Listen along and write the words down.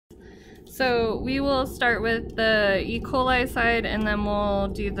So we will start with the E. coli side and then we'll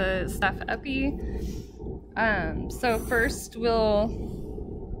do the Staph epi. So first we'll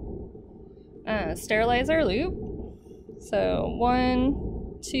sterilize our loop. So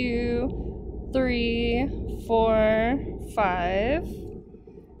 1, 2, 3, 4, 5.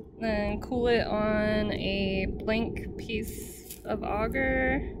 Then cool it on a blank piece of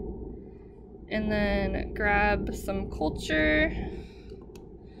agar. And then grab some culture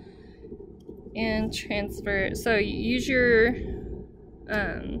and transfer. So use your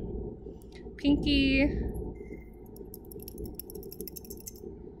pinky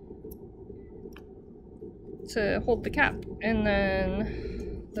to hold the cap, and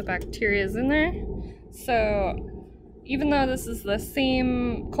then the bacteria is in there. So even though this is the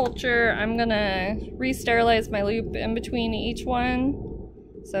same culture, I'm gonna re-sterilize my loop in between each one.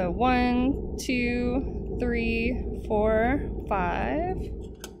 So 1, 2, 3, 4, 5.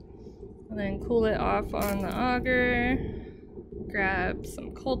 And then cool it off on the agar. Grab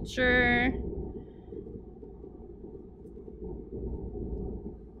some culture.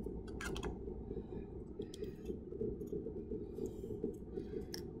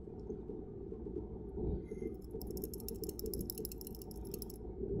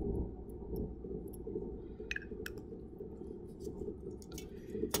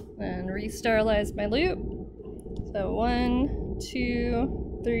 Then re-sterilize my loop. So 1,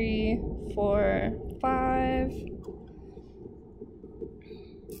 2, 3, 4, 5.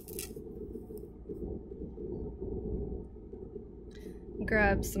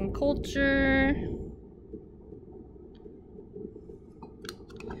 Grab some culture.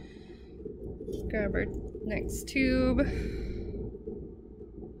 Grab our next tube.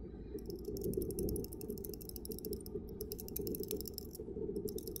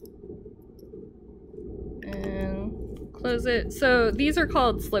 And close it. So these are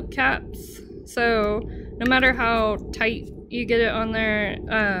called slip caps. So no matter how tight you get it on there,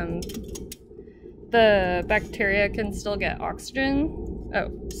 the bacteria can still get oxygen. Oh,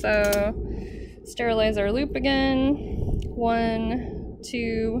 so sterilize our loop again. 1,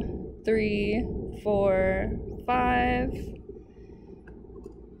 2, 3, 4, 5.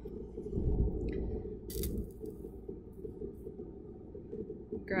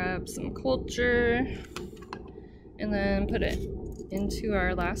 Grab some culture and then put it into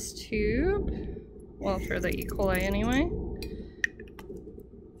our last tube. Well, for the E. coli anyway.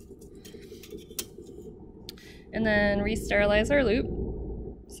 And then re-sterilize our loop.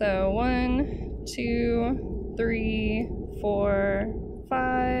 So 1, 2, 3, 4,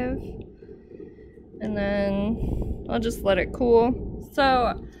 5. And then I'll just let it cool.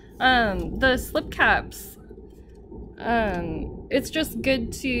 So the slip caps, it's just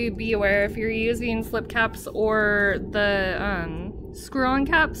good to be aware if you're using slip caps or the screw-on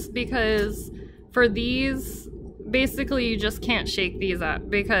caps, because for these, basically you just can't shake these up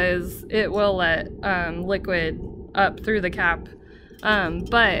because it will let liquid up through the cap.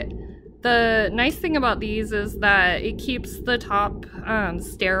 But the nice thing about these is that it keeps the top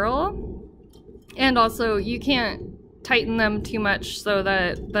sterile, and also you can't tighten them too much so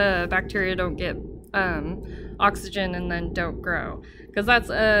that the bacteria don't get oxygen and then don't grow, because that's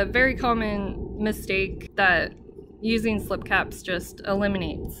a very common mistake that using slip caps just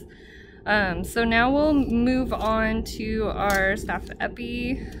eliminates. So now we'll move on to our Staph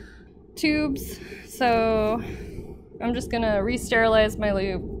epi tubes. So I'm just gonna re-sterilize my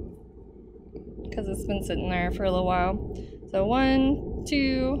loop because it's been sitting there for a little while. So 1,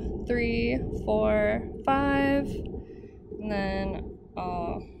 2, 3, 4, 5, and then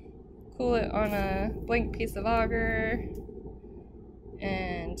I'll cool it on a blank piece of agar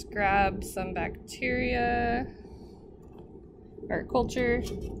and grab some bacteria or culture.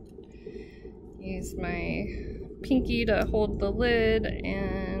 Use my pinky to hold the lid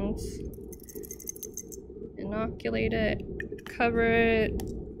and inoculate it, cover it,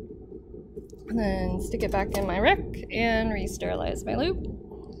 and then stick it back in my rec and re-sterilize my loop.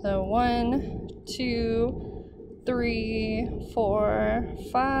 So 1, 2, 3, 4,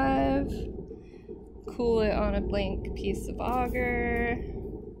 5. Cool it on a blank piece of agar.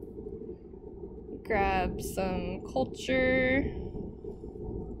 Grab some culture.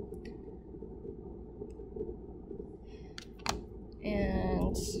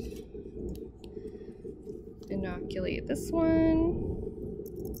 And inoculate this one.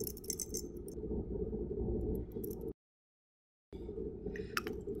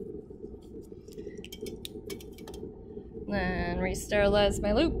 Then re-sterilize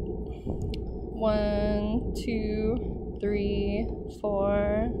my loop. 1, 2, 3,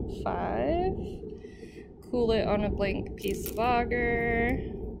 4, 5. Cool it on a blank piece of agar.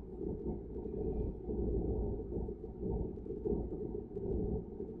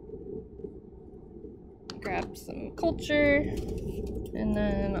 grab some culture, and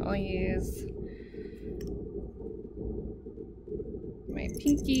then I'll use my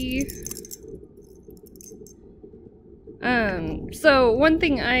pinky. So one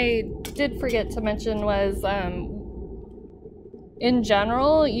thing I did forget to mention was, in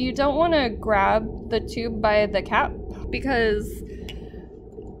general, you don't want to grab the tube by the cap because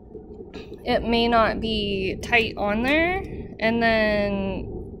it may not be tight on there, and then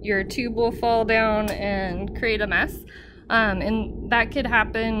your tube will fall down and create a mess. And that could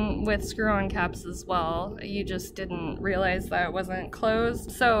happen with screw-on caps as well. You just didn't realize that it wasn't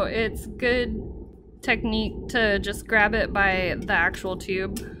closed. So it's good technique to just grab it by the actual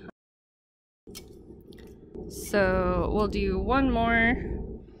tube. So we'll do one more.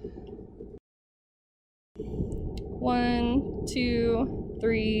 1, 2,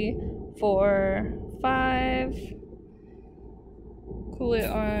 3, 4, 5. Cool it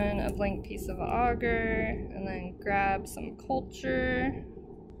on a blank piece of agar, and then grab some culture,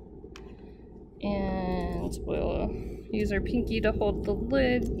 and we'll use our pinky to hold the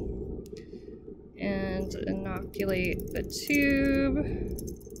lid and inoculate the tube.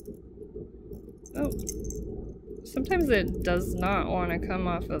 Oh, sometimes it does not want to come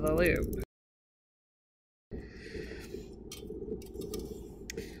off of the loop.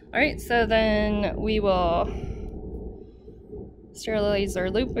 Alright, so then we will sterilize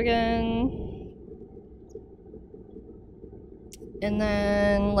our loop again, and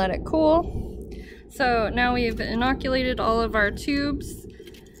then let it cool. So now we've inoculated all of our tubes,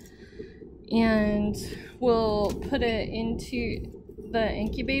 and we'll put it into the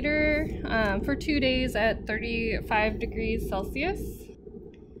incubator for 2 days at 35 degrees Celsius,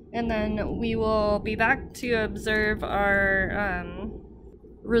 and then we will be back to observe our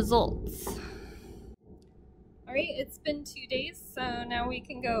results. Alright, it's been 2 days, so now we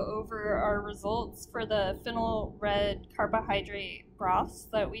can go over our results for the Phenol red carbohydrate broths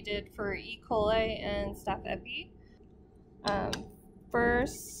that we did for E. coli and Staph epi.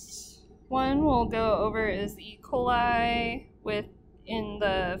 First one we'll go over is E. coli in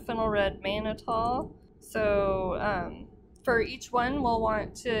the Phenol red mannitol. So for each one we'll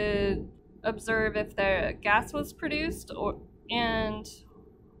want to observe if the gas was produced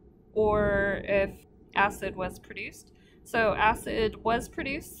or if acid was produced. So acid was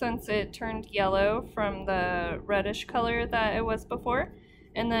produced since it turned yellow from the reddish color that it was before.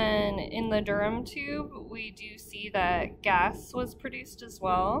 And then in the Durham tube, we do see that gas was produced as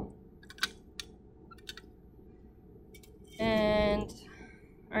well. And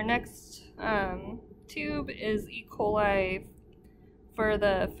our next tube is E. coli for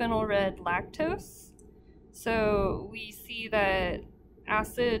the phenol red lactose. So we see that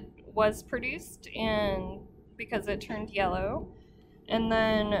acid was produced and because it turned yellow. And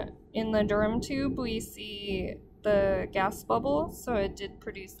then in the Durham tube we see the gas bubble, so it did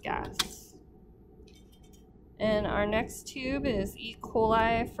produce gas. And our next tube is E.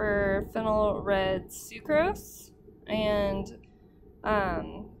 coli for phenol red sucrose, and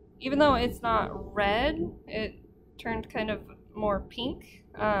even though it's not red, it turned kind of more pink,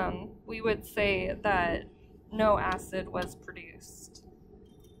 we would say that no acid was produced.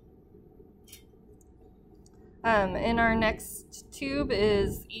 And our next tube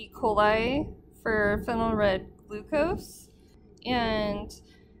is E. coli for phenol red glucose, and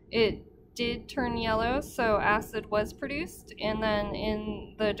it did turn yellow, so acid was produced. And then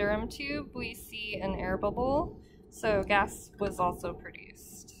in the Durham tube we see an air bubble, so gas was also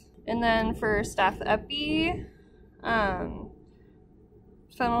produced. And then for Staph epi,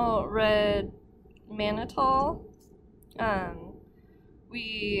 phenol red mannitol,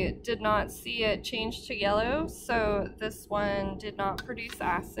 we did not see it change to yellow, so this one did not produce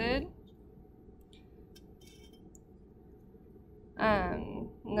acid. And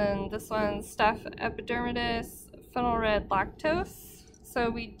then this one's Staph epidermidis, phenol red lactose. So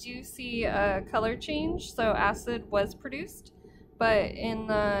we do see a color change, so acid was produced, but in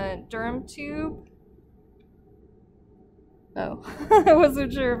the Durham tube, oh, I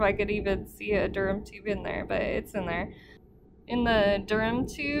wasn't sure if I could even see a Durham tube in there, but it's in there. In the Durham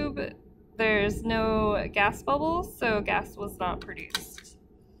tube, there's no gas bubbles, so gas was not produced.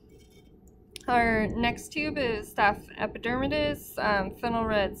 Our next tube is Staph epidermidis, phenol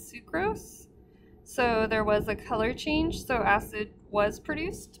red sucrose. So there was a color change, so acid was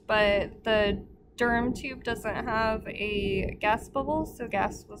produced, but the Durham tube doesn't have a gas bubble, so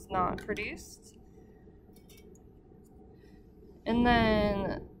gas was not produced. And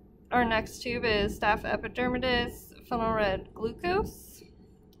then our next tube is Staph epidermidis, phenol red glucose,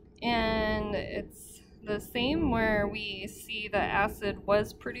 and it's the same where we see that acid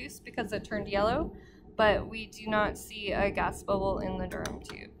was produced because it turned yellow, but we do not see a gas bubble in the Durham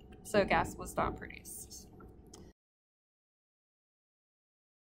tube, so gas was not produced.